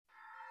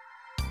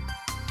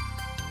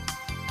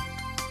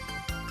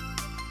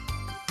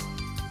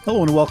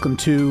Hello and welcome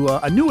to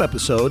a new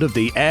episode of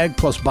the Ag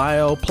plus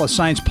Bio plus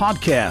Science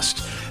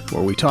podcast,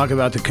 where we talk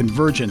about the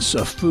convergence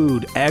of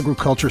food,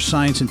 agriculture,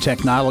 science, and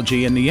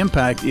technology and the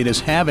impact it is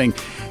having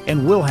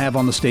and will have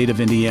on the state of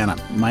Indiana.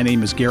 My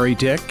name is Gerry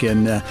Dick,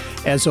 and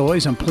as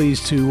always, I'm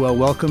pleased to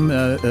welcome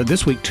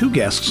this week two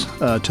guests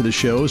to the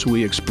show as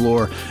we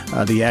explore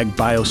the ag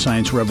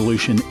bioscience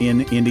revolution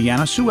in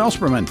Indiana. Sue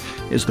Ellspermann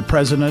is the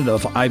president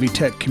of Ivy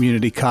Tech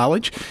Community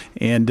College,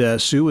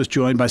 and Sue is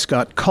joined by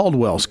Scott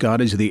Caldwell.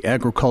 Scott is the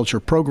agriculture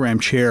program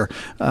chair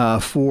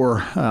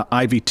for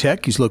Ivy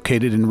Tech. He's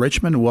located in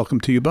Richmond. Welcome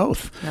to you both.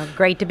 Well,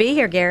 great to be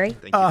here, Gerry.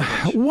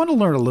 I want to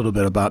learn a little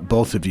bit about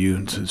both of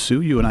you.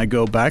 Sue, you and I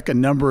go back a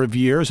number of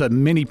years.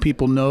 Many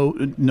people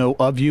know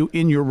of you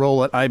in your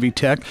role at Ivy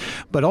Tech,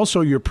 but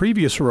also your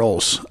previous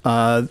roles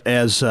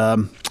as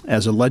a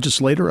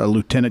legislator, a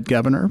lieutenant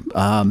governor,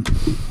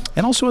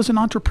 and also as an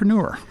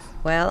entrepreneur.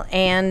 Well,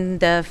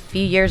 and a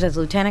few years as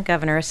lieutenant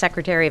governor, as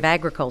secretary of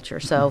agriculture.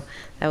 So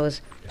that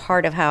was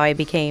part of how I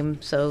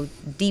became so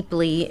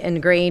deeply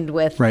ingrained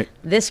with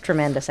this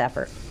tremendous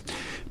effort.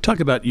 Talk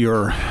about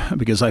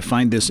because I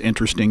find this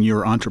interesting,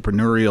 your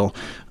entrepreneurial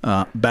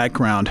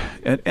background,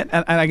 and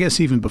I guess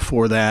even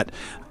before that,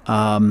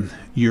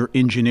 your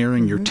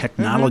engineering, your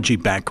technology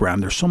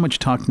background. There's so much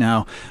talk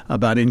now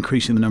about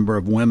increasing the number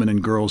of women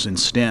and girls in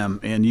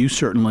STEM, and you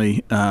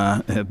certainly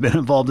have been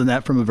involved in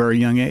that from a very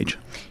young age.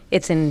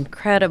 It's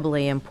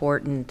incredibly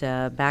important.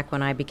 Back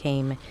when I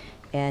became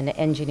an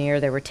engineer,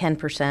 there were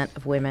 10%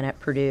 of women at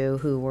Purdue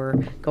who were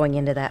going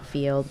into that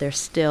field. There's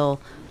still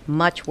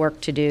much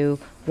work to do.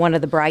 One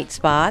of the bright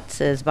spots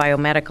is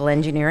biomedical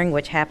engineering,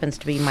 which happens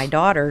to be my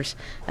daughter's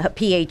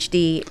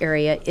PhD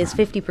area, is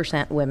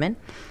 50% women.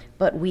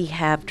 But we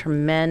have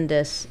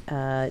tremendous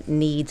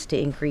needs to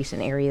increase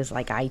in areas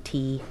like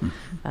IT,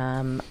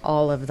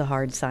 all of the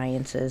hard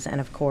sciences.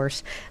 And of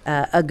course,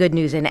 a good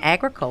news in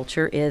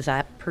agriculture is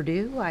at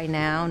Purdue, I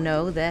now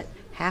know that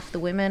half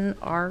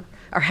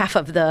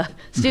of the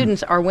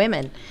students are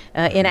women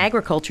in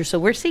agriculture. So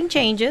we're seeing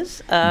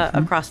changes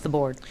across the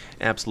board.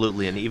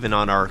 Absolutely. And even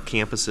on our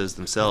campuses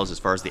themselves, as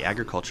far as the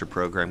agriculture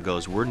program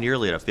goes, we're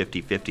nearly at a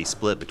 50-50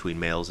 split between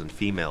males and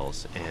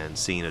females, and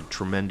seeing a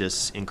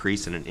tremendous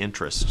increase in an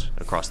interest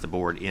across the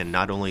board in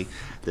not only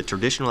the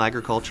traditional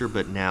agriculture,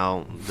 but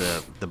now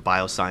the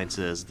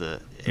biosciences,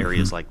 the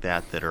areas like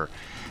that are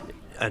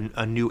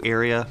a new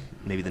area,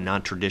 maybe the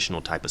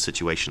non-traditional type of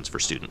situations for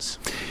students.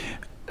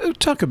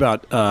 Talk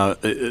about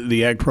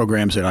the ag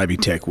programs at Ivy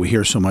Tech. We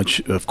hear so much,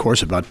 of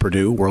course, about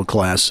Purdue,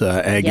 world-class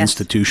ag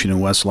institution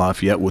in West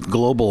Lafayette with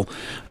global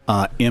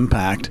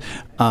impact.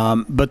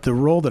 But the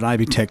role that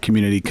Ivy Tech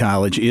Community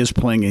College is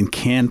playing and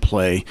can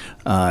play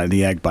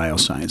the ag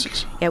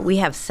biosciences. Yeah, we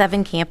have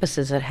 7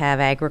 campuses that have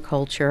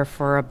agriculture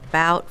for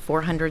about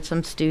 400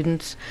 some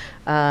students.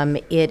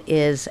 It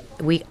is,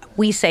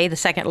 we say, the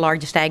second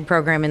largest ag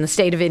program in the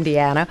state of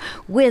Indiana,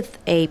 with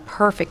a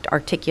perfect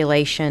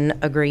articulation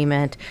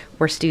agreement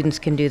where students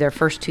can do their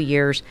first 2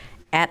 years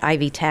at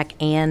Ivy Tech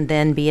and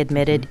then be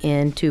admitted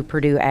into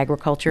Purdue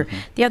agriculture.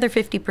 The other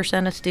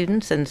 50% of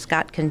students, and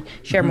Scott can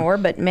share more,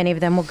 but many of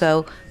them will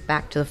go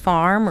back to the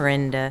farm or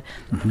into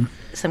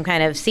some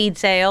kind of seed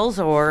sales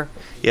or...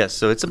 Yes,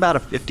 so it's about a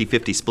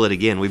 50-50 split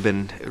again. We've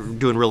been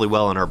doing really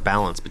well in our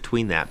balance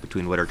between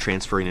what are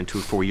transferring into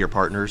 4-year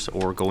partners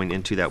or going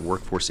into that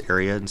workforce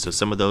area. And so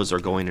some of those are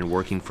going and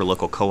working for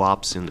local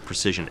co-ops in the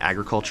precision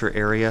agriculture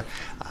area.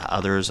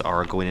 Others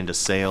are going into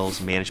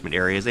sales, management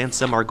areas, and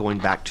some are going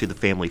back to the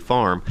family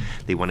farm.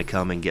 They want to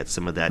come and get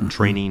some of that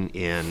training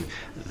in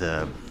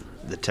the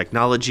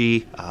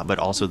technology, but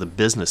also the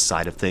business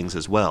side of things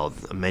as well.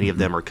 Many of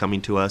them are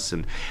coming to us,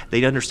 and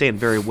they understand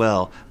very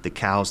well the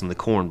cows and the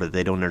corn, but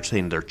they don't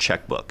understand their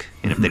checkbook.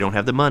 And if they don't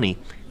have the money,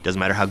 doesn't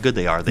matter how good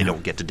they are, they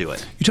don't get to do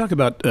it. You talk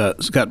about,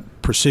 Scott,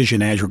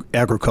 precision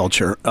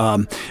agriculture.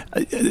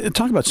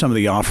 Talk about some of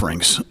the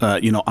offerings.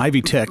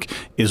 Ivy Tech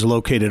is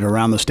located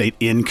around the state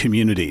in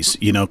communities,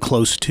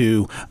 close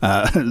to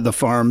the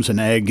farms and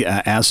ag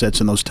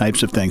assets and those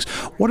types of things.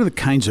 What are the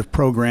kinds of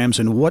programs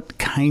and what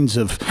kinds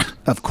of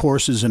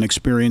courses and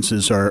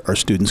experiences are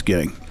students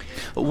getting?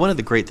 One of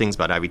the great things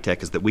about Ivy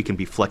Tech is that we can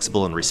be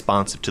flexible and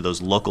responsive to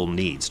those local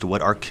needs, to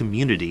what our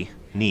community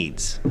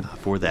needs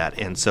for that.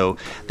 And so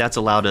that's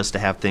allowed us to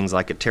have things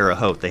like at Terre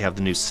Haute. They have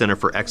the new Center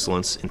for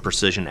Excellence in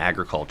Precision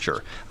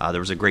Agriculture. There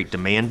was a great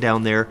demand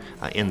down there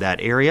in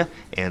that area,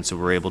 and so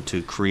we're able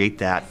to create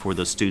that for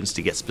those students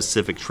to get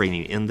specific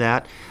training in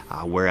that.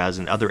 Whereas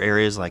in other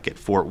areas like at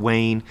Fort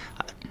Wayne,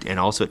 and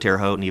also at Terre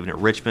Haute and even at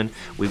Richmond,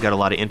 we've got a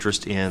lot of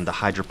interest in the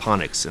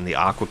hydroponics and the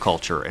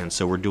aquaculture, and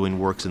so we're doing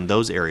works in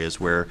those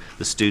areas where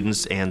the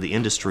students and the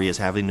industry is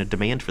having a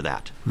demand for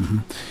that.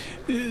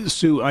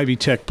 Sue, Ivy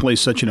Tech plays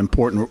such an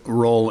important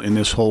role in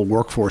this whole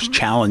workforce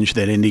challenge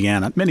that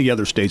Indiana, many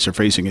other states are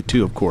facing it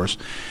too, of course,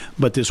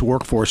 but this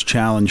workforce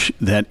challenge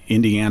that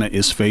Indiana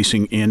is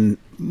facing in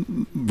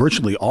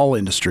virtually all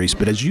industries.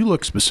 But as you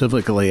look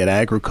specifically at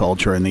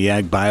agriculture and the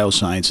ag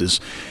biosciences,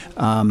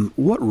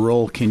 what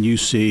role can you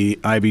see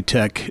Ivy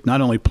Tech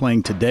not only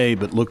playing today,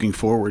 but looking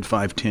forward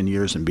 5-10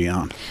 years and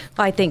beyond?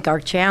 Well, I think our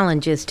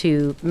challenge is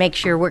to make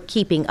sure we're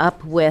keeping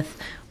up with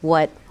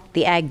what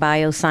the ag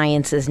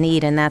biosciences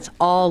need, and that's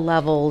all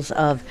levels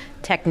of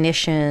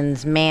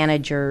technicians,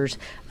 managers,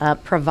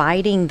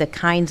 providing the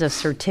kinds of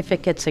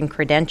certificates and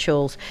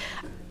credentials,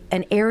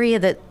 an area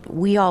that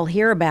we all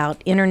hear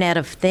about, Internet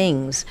of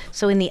Things.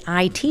 So in the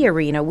IT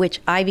arena,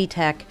 which Ivy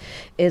Tech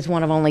is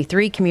one of only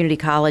 3 community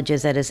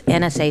colleges that is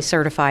NSA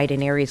certified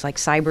in areas like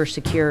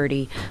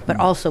cybersecurity, but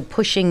also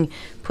pushing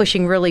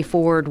really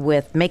forward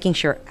with making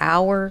sure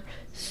our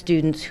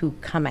students who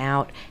come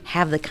out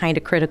have the kind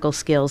of critical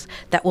skills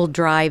that will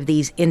drive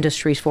these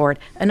industries forward.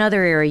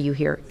 Another area you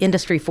hear,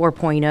 Industry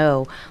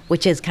 4.0,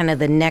 which is kind of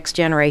the next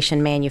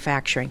generation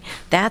manufacturing.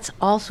 That's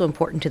also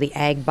important to the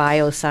ag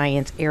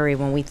bioscience area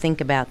when we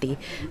think about the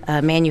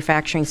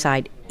manufacturing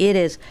side. It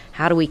is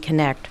how do we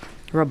connect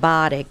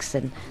robotics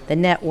and the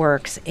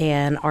networks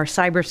and our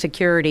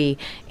cybersecurity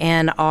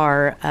and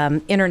our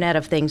Internet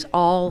of Things,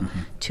 all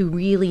to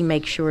really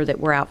make sure that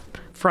we're out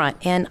front.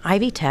 And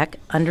Ivy Tech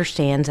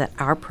understands that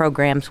our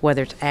programs,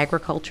 whether it's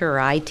agriculture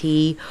or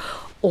IT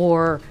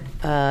or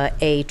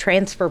a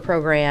transfer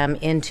program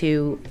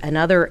into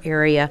another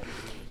area,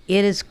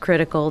 it is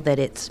critical that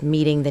it's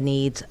meeting the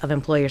needs of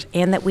employers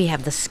and that we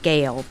have the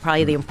scale.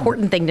 Probably the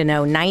important thing to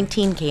know,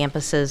 19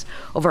 campuses,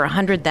 over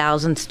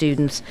 100,000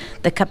 students,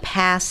 the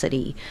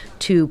capacity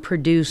to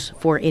produce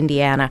for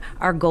Indiana.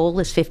 Our goal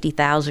is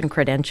 50,000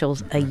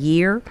 credentials a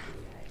year.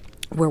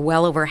 We're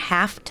well over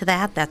half to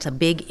that. That's a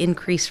big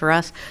increase for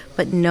us.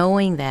 But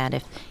knowing that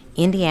if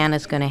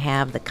Indiana's going to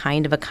have the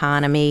kind of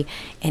economy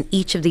and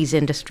each of these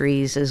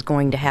industries is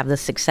going to have the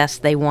success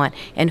they want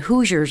and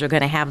Hoosiers are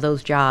going to have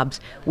those jobs,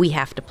 we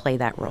have to play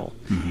that role.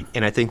 Mm-hmm.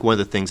 And I think one of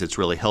the things that's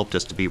really helped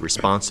us to be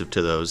responsive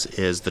to those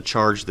is the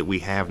charge that we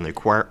have and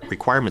the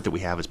requirement that we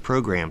have as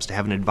programs to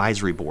have an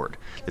advisory board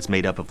that's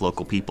made up of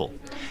local people.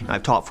 And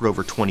I've taught for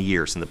over 20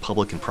 years in the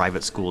public and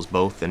private schools,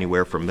 both,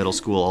 anywhere from middle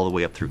school all the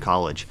way up through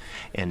college.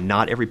 And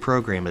not every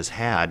program has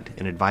had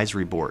an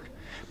advisory board.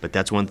 But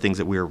that's one of the things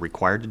that we are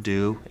required to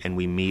do, and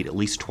we meet at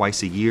least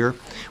twice a year.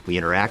 We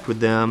interact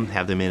with them,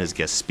 have them in as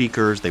guest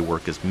speakers. They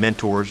work as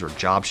mentors or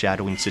job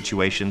shadowing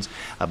situations.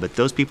 But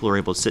those people are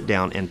able to sit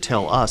down and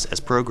tell us as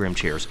program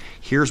chairs,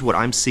 here's what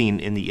I'm seeing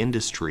in the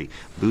industry.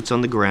 Boots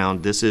on the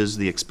ground, this is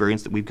the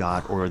experience that we've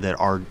got, or that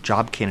our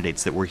job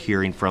candidates that we're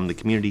hearing from the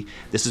community,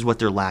 this is what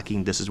they're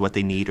lacking, this is what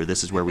they need, or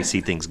this is where we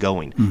see things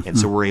going. Mm-hmm. And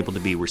so we're able to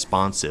be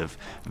responsive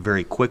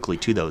very quickly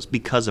to those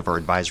because of our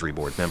advisory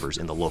board members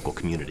in the local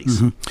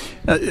communities.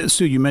 Mm-hmm.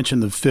 Sue, you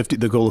mentioned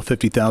the goal of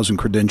 50,000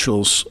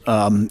 credentials.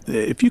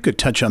 If you could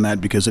touch on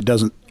that, because it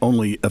doesn't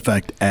only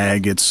affect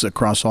ag, it's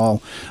across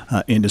all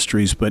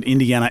industries. But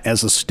Indiana,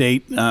 as a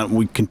state,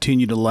 we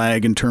continue to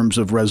lag in terms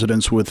of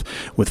residents with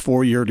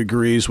 4-year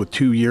degrees, with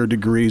 2-year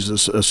degrees,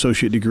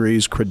 associate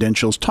degrees,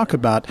 credentials. Talk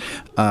about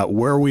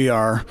where we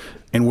are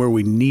and where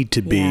we need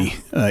to be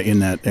in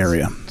that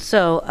area.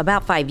 So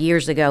about 5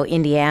 years ago,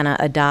 Indiana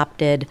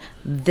adopted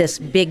this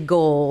big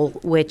goal,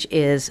 which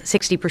is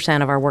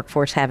 60% of our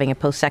workforce having a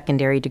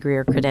post-secondary degree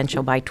or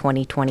credential by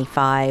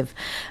 2025.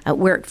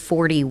 We're at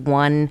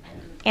 41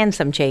 and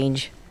some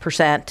change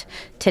percent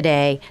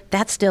today.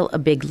 That's still a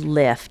big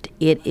lift.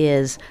 It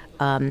is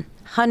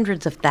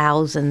hundreds of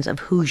thousands of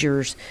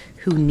Hoosiers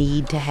who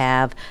need to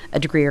have a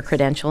degree or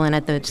credential. And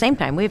at the same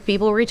time, we have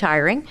people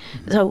retiring.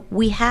 So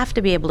we have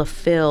to be able to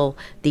fill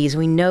these.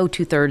 We know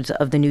 2/3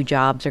 of the new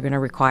jobs are going to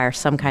require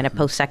some kind of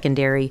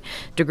post-secondary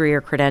degree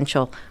or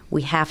credential.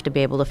 We have to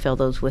be able to fill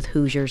those with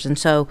Hoosiers. And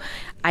so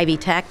Ivy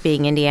Tech,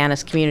 being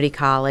Indiana's community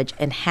college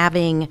and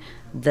having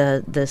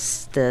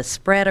the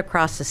spread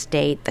across the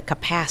state, the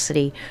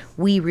capacity,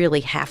 we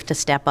really have to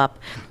step up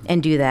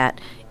and do that.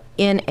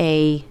 In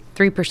a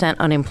 3%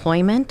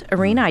 unemployment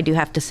arena, I do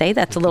have to say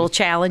that's a little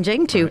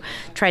challenging to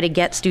try to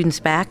get students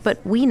back, but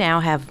we now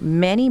have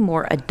many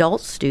more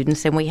adult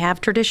students than we have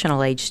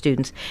traditional age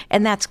students,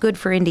 and that's good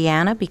for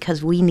Indiana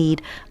because we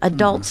need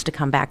adults to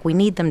come back. We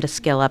need them to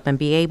skill up and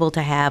be able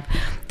to have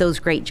those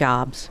great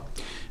jobs.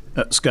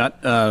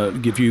 Scott,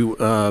 give you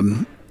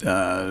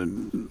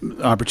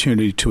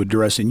opportunity to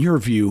address, in your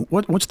view,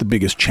 what's the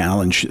biggest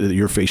challenge that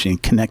you're facing in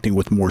connecting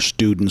with more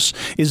students?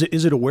 Is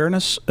it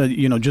awareness?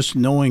 Just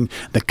knowing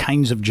the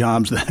kinds of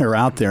jobs that are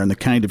out there and the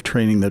kind of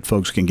training that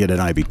folks can get at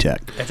Ivy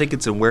Tech. I think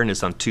it's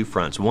awareness on two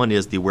fronts. One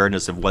is the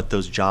awareness of what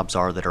those jobs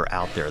are that are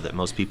out there, that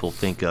most people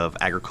think of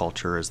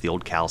agriculture as the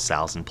old cows,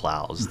 sows, and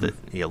plows, that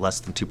less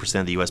than 2%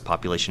 of the U.S.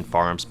 population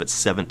farms, but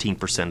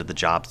 17% of the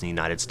jobs in the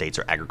United States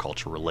are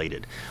agriculture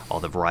related, all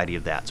the variety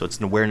of that. So it's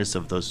an awareness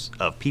of those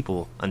of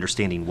people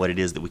understanding what it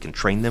is that we can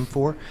train them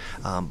for,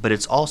 but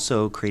it's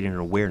also creating an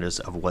awareness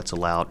of what's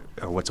allowed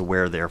or what's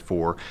aware there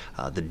for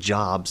the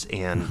jobs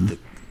and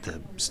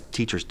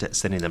teachers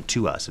sending them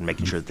to us and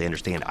making sure that they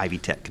understand Ivy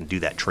Tech can do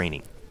that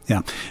training.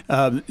 Yeah.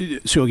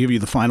 So I'll give you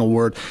the final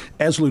word.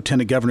 As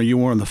Lieutenant Governor, you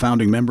were one of the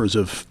founding members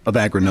of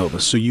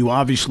AgriNovus. So you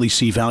obviously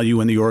see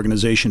value in the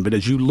organization. But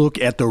as you look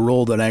at the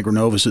role that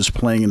AgriNovus is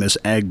playing in this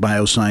ag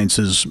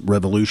biosciences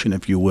revolution,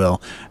 if you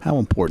will, how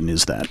important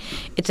is that?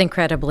 It's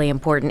incredibly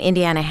important.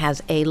 Indiana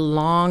has a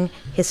long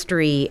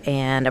history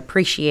and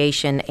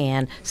appreciation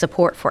and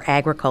support for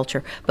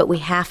agriculture. But we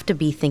have to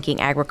be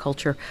thinking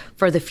agriculture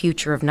for the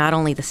future of not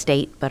only the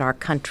state, but our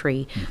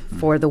country,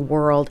 for the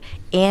world.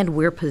 And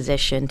we're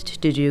positioned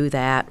to do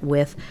that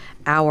with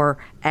our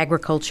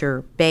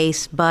agriculture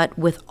base, but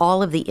with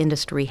all of the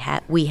industry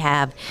we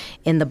have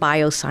in the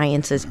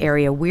biosciences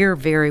area. We're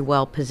very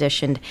well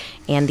positioned,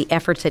 and the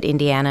efforts that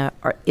Indiana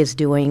is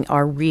doing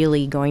are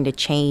really going to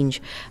change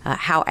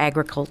how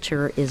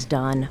agriculture is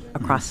done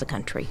across the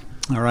country.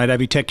 All right,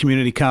 Ivy Tech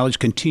Community College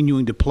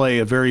continuing to play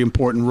a very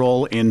important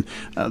role in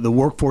the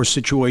workforce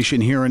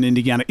situation here in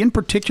Indiana, in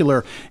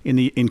particular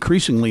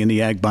increasingly in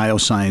the ag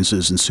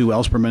biosciences. And Sue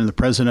Ellspermann, the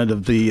president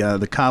of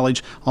the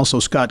college, also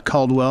Scott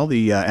Caldwell,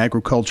 the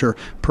agriculture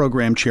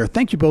program chair.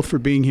 Thank you both for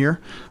being here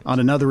on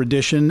another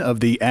edition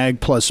of the Ag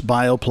Plus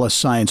Bio Plus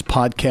Science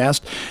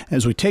podcast,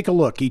 as we take a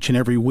look each and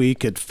every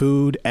week at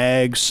food,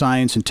 ag,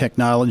 science, and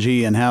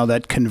technology, and how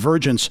that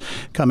convergence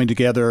coming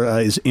together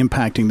is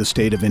impacting the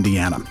state of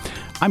Indiana.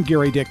 I'm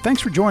Gerry Dick.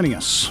 Thanks for joining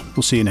us.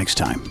 We'll see you next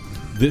time.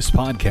 This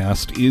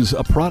podcast is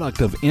a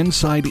product of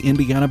Inside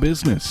Indiana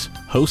Business,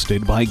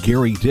 hosted by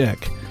Gerry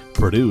Dick,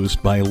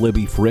 produced by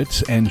Libby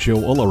Fritz and Joe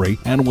Ullery,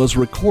 and was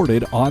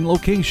recorded on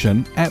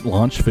location at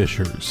Launch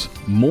Fishers.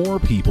 More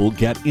people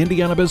get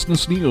Indiana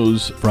business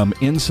news from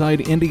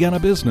Inside Indiana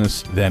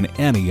Business than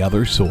any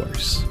other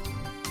source.